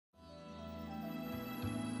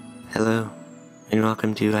Hello, and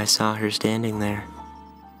welcome to I Saw Her Standing There.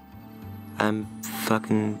 I'm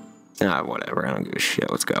fucking... whatever, I don't give a shit,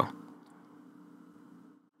 let's go.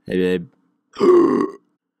 Hey, babe.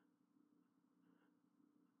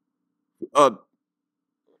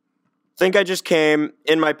 Think I just came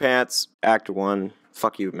in my pants. Act 1.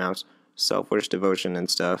 Fuck you, mouse. Self-wish, devotion, and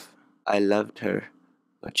stuff. I loved her,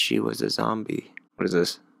 but she was a zombie. What is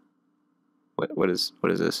this? What is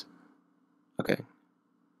this? Okay.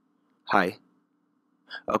 Hi.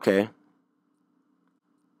 Okay.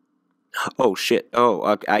 Oh, shit. Oh,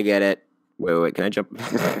 okay, I get it. Wait, can I jump?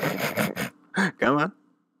 Come on.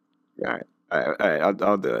 Alright,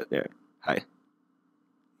 I'll do it. Yeah. Hi.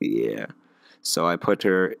 Yeah. So I put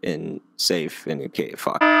her in safe in a cave.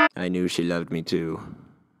 Fuck. I knew she loved me too.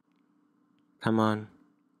 Come on.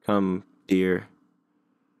 Come, dear.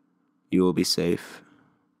 You will be safe.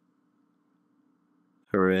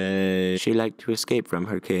 Hooray. She liked to escape from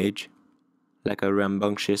her cage, like a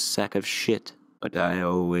rambunctious sack of shit, but I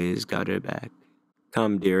always got her back.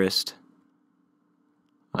 Come, dearest.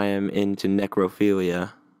 I am into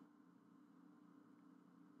necrophilia.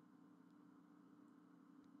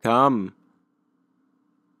 Come.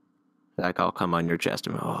 Like I'll come on your chest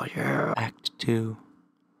and oh yeah. Act 2.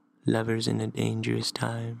 Lovers in a dangerous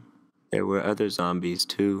time. There were other zombies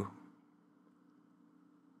too.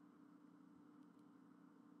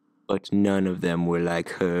 But none of them were like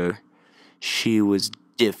her. She was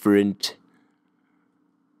different.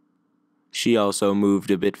 She also moved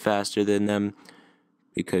a bit faster than them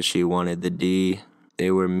because she wanted the D. They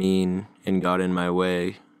were mean and got in my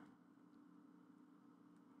way.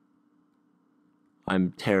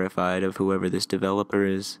 I'm terrified of whoever this developer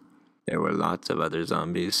is. There were lots of other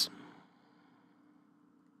zombies.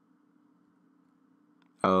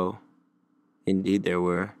 Oh, indeed there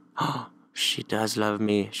were. Oh, she does love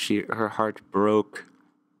me. Her heart broke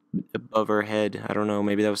above her head. I don't know,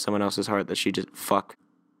 maybe that was someone else's heart that she just... Fuck.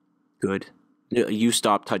 Good. You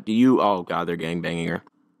stop oh god, they're gangbanging her.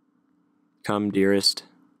 Come, dearest.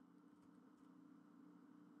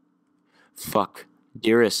 Fuck.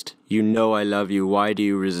 Dearest, you know I love you. Why do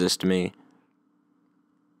you resist me?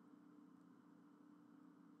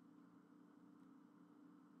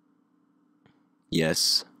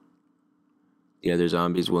 Yes. The other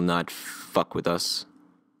zombies will not fuck with us.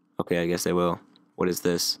 Okay, I guess they will. What is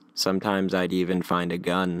this? Sometimes I'd even find a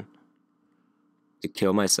gun to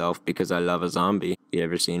kill myself because I love a zombie. You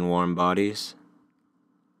ever seen Warm Bodies?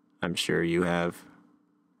 I'm sure you have.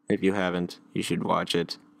 If you haven't, you should watch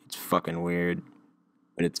it. It's fucking weird,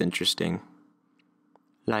 but it's interesting.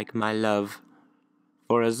 Like my love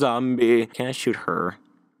for a zombie. Can I shoot her?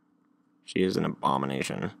 She is an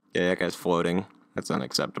abomination. Yeah, that guy's floating. That's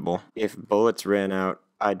unacceptable. If bullets ran out,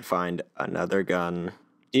 I'd find another gun.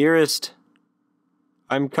 Dearest,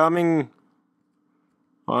 I'm coming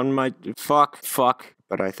on my... Fuck.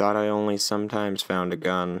 But I thought I only sometimes found a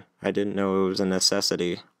gun. I didn't know it was a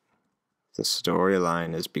necessity. The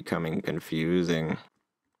storyline is becoming confusing.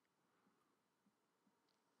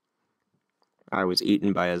 I was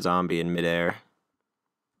eaten by a zombie in midair.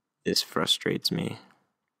 This frustrates me.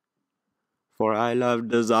 For I loved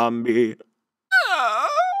the zombie.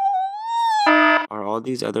 Are all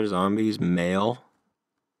these other zombies male?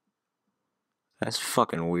 That's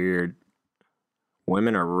fucking weird.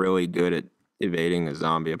 Women are really good at evading the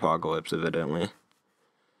zombie apocalypse, evidently. I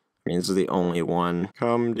mean, this is the only one.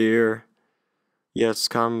 Come, dear. Yes,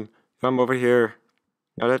 come. Come over here.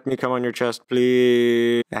 Now let me come on your chest,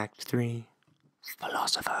 please. Act 3.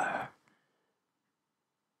 Philosopher.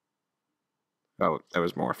 Oh, there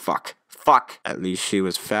was more. Fuck. At least she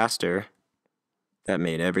was faster. That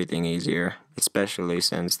made everything easier, especially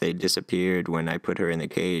since they disappeared when I put her in the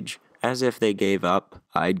cage. As if they gave up,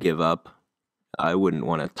 I'd give up. I wouldn't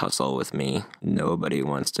want to tussle with me. Nobody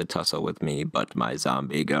wants to tussle with me but my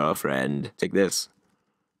zombie girlfriend. Take this.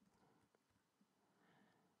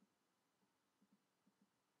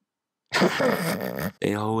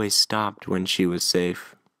 They always stopped when she was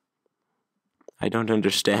safe. I don't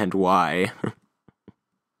understand why.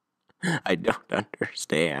 I don't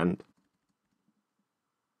understand.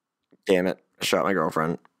 Damn it, I shot my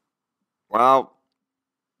girlfriend. Well,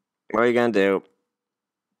 what are you gonna do?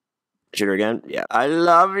 Shoot her again? Yeah. I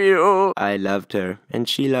love you! I loved her, and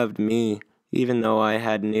she loved me, even though I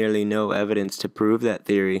had nearly no evidence to prove that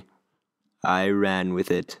theory. I ran with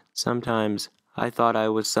it. Sometimes I thought I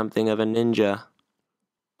was something of a ninja,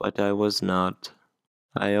 but I was not.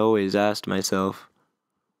 I always asked myself,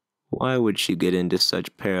 why would she get into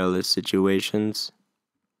such perilous situations?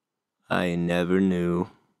 I never knew.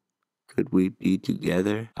 Could we be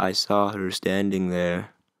together? I saw her standing there.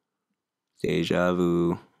 Deja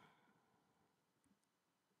vu.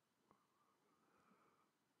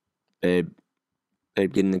 Babe.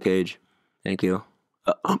 Babe, get in the cage. Thank you.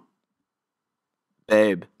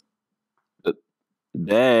 Babe.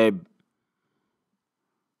 Babe.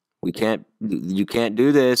 You can't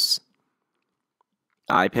do this.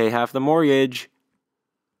 I pay half the mortgage.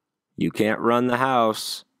 You can't run the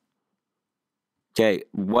house. Okay,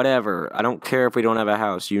 whatever. I don't care if we don't have a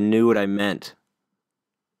house. You knew what I meant.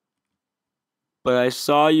 But I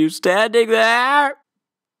saw you standing there.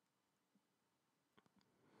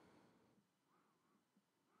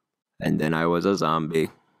 And then I was a zombie.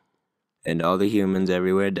 And all the humans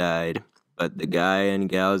everywhere died. But the guy and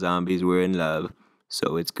gal zombies were in love.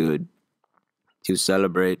 So it's good. To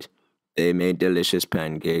celebrate, they made delicious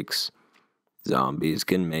pancakes. Zombies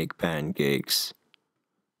can make pancakes.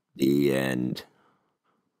 The end.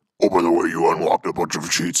 Oh, by the way, you unlocked a bunch of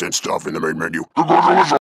cheats and stuff in the main menu.